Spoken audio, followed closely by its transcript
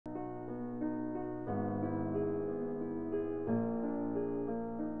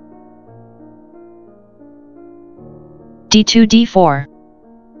d2 d4.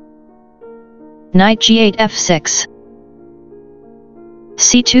 Knight g8 f6.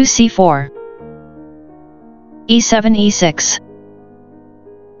 c2 c4. e7 e6.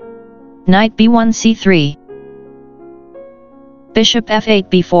 Knight b1 c3. Bishop f8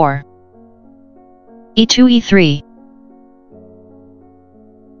 b4. e2 e3.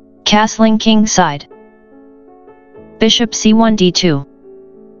 Castling king side. Bishop c1 d2.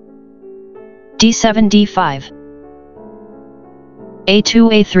 d7 d5. a2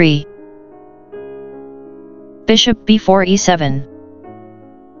 a3. Bishop b4 e7.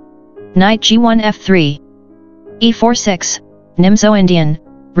 Knight g1 f3. e4 6. Nimzo Indian,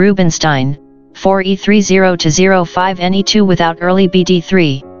 Rubinstein, 4e3 0 to 0 5 ne2 without early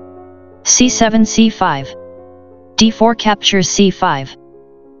bd3. c7 c5. d4 captures c5.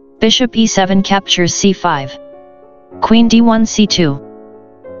 Bishop e7 captures c5. Queen d1 c2.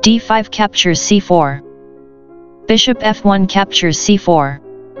 d5 captures c4. Bishop f1 captures c4.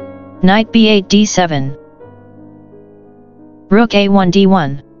 Knight b8 d7. Rook a1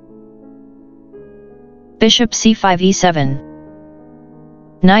 d1. Bishop c5 e7.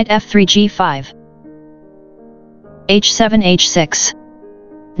 Knight f3 g5. h7 h6.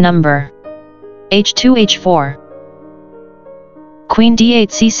 Number. h2 h4. Queen d8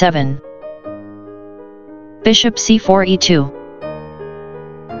 c7. Bishop c4 e2.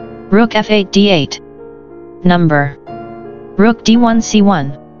 Rook f8 d8. Number. Rook d1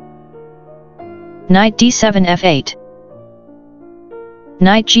 c1. Knight d7 f8.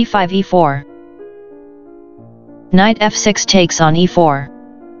 Knight g5 e4. Knight f6 takes on e4.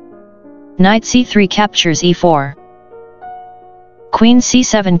 Knight c3 captures e4. Queen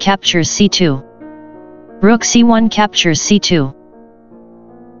c7 captures c2. Rook c1 captures c2.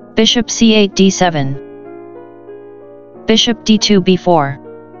 Bishop c8 d7. Bishop d2 b4.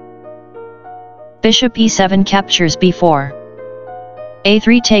 Bishop e7 captures b4.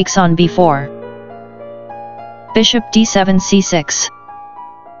 a3 takes on b4. Bishop d7 c6.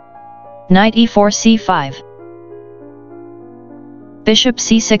 Knight e4 c5. Bishop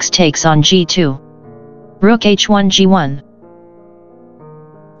c6 takes on g2. Rook h1 g1.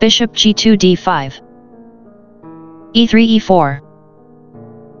 Bishop g2 d5. e3 e4.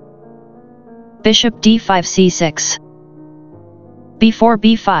 Bishop d5 c6. b4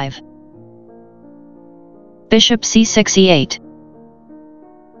 b5. Bishop c6 e8.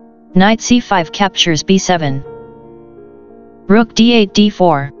 Knight c5 captures b7. Rook d8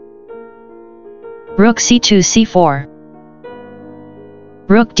 d4. Rook c2 c4.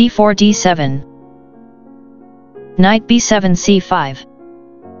 Rook d4 d7. Knight b7 c5.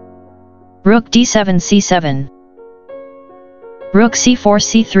 Rook d7 c7. Rook c4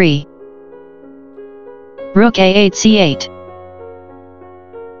 c3. Rook a8 c8.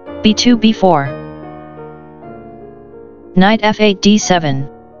 b2 b4. Knight f8 d7.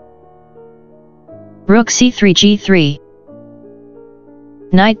 Rook c3 g3.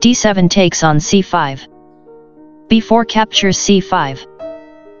 Knight d7 takes on c5. b4 captures c5.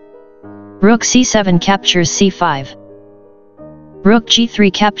 Rook c7 captures c5. Rook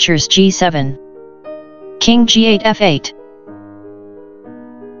g3 captures g7. King g8 f8.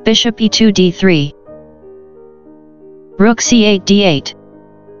 Bishop e2 d3. Rook c8 d8.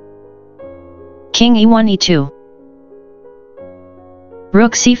 King e1 e2.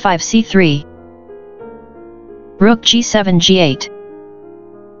 Rook c5 c3. Rook g7 g8.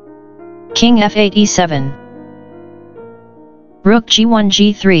 King f8 e7. Rook g1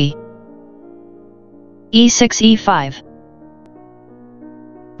 g3. e6 e5.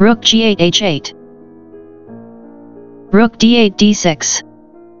 Rook g8 h8. Rook d8 d6.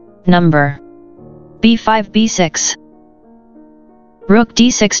 Number. b5 b6. Rook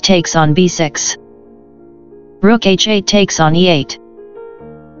d6 takes on b6. Rook h8 takes on e8.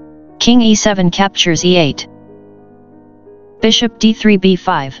 King e7 captures e8. Bishop d3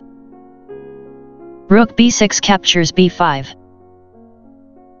 b5. Rook b6 captures b5.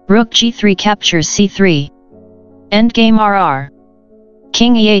 Rook g3 captures c3. Endgame RR.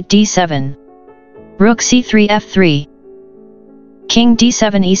 King e8 d7. Rook c3 f3. King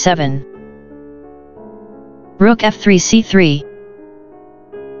d7 e7. Rook f3 c3.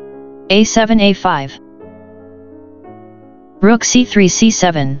 a7 a5. Rook c3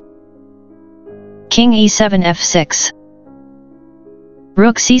 c7. King e7 f6.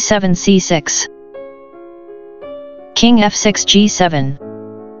 Rook c7 c6. King f6 g7.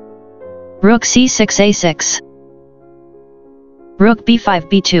 Rook c6 a6. Rook b5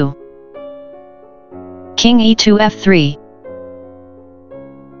 b2. King e2 f3.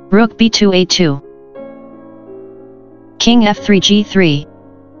 Rook b2 a2. King f3 g3.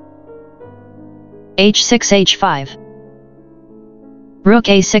 h6 h5. Rook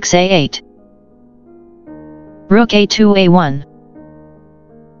a6 a8. Rook a2 a1.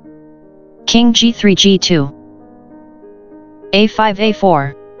 King g3 g2. a5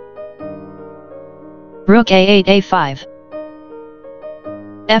 a4. Rook a8 a5.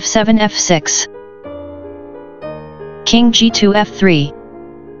 f7 f6. King g2 f3.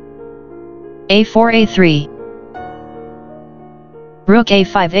 a4 a3. Rook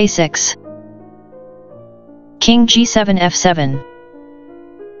a5 a6. King g7 f7.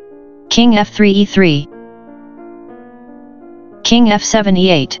 King f3 e3. King f7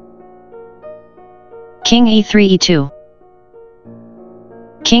 e8. King e3 e2.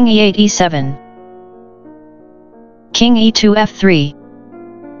 King e8 e7. King e2 f3.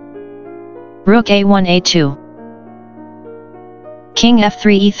 Rook a1 a2. King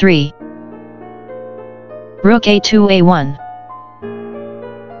f3 e3. Rook a2 a1.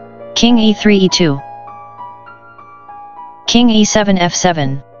 King e3 e2. King e7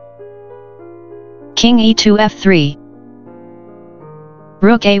 f7. King e2 f3.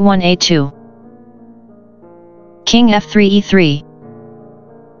 Rook a1 a2. King f3 e3.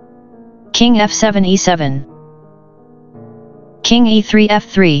 King f7 e7. King e3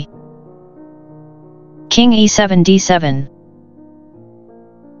 f3. King e7 d7.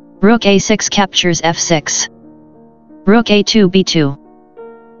 Rook a6 captures f6. Rook a2 b2.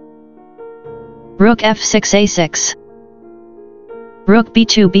 Rook f6 a6. Rook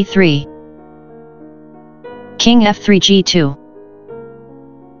b2 b3. King f3 g2.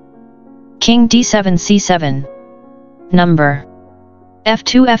 King d7 c7. Number.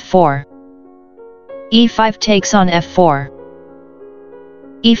 f2 f4. e5 takes on f4.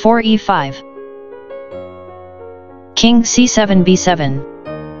 e4 e5. King c7 b7.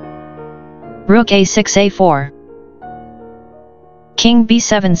 Rook a6 a4. King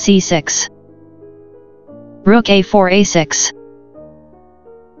b7 c6. Rook a4 a6.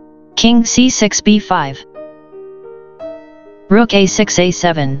 King c6 b5. Rook a6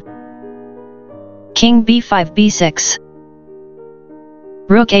 a7. King b5 b6.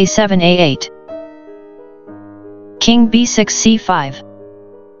 Rook a7 a8. King b6 c5.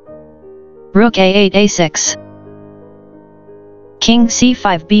 Rook a8 a6. King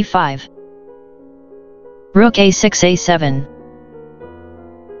c5 b5. Rook a6 a7.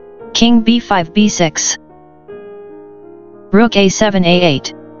 King b5 b6. Rook a7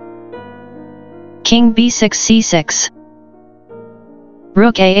 a8. King b6 c6.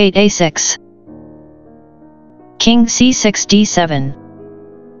 Rook a8 a6. King c6 d7.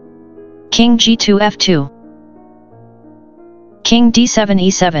 King g2 f2. King d7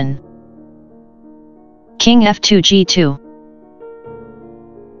 e7. King f2 g2.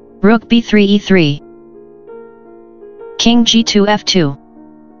 Rook b3 e3. King g2 f2.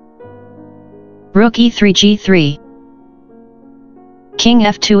 Rook e3 g3. King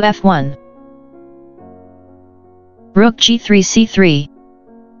f2 f1. Rook g3 c3.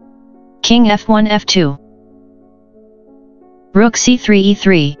 King f1 f2. Rook c3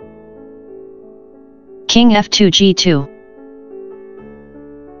 e3. King f2 g2.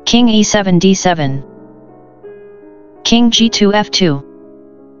 King e7 d7. King g2 f2.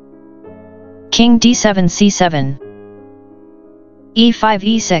 King d7 c7. e5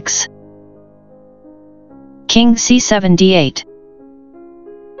 e6. King c7 d8.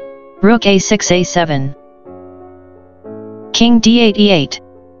 Rook a6 a7. King d8 e8.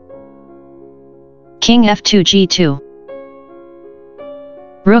 King f2 g2.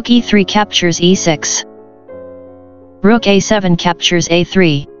 Rook e3 captures e6. Rook a7 captures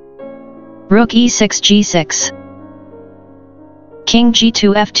a3. Rook e6 g6. King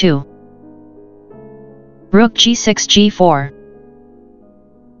g2 f2. Rook g6 g4.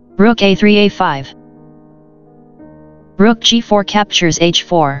 Rook a3 a5. Rook g4 captures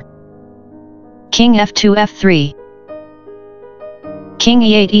h4. King f2 f3. King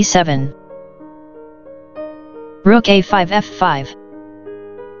e8 e7. Rook a5 f5.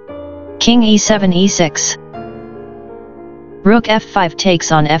 King e7 e6. Rook f5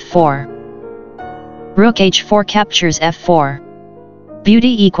 takes on f4. Rook h4 captures f4.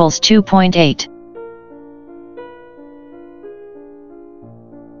 Beauty equals 2.8.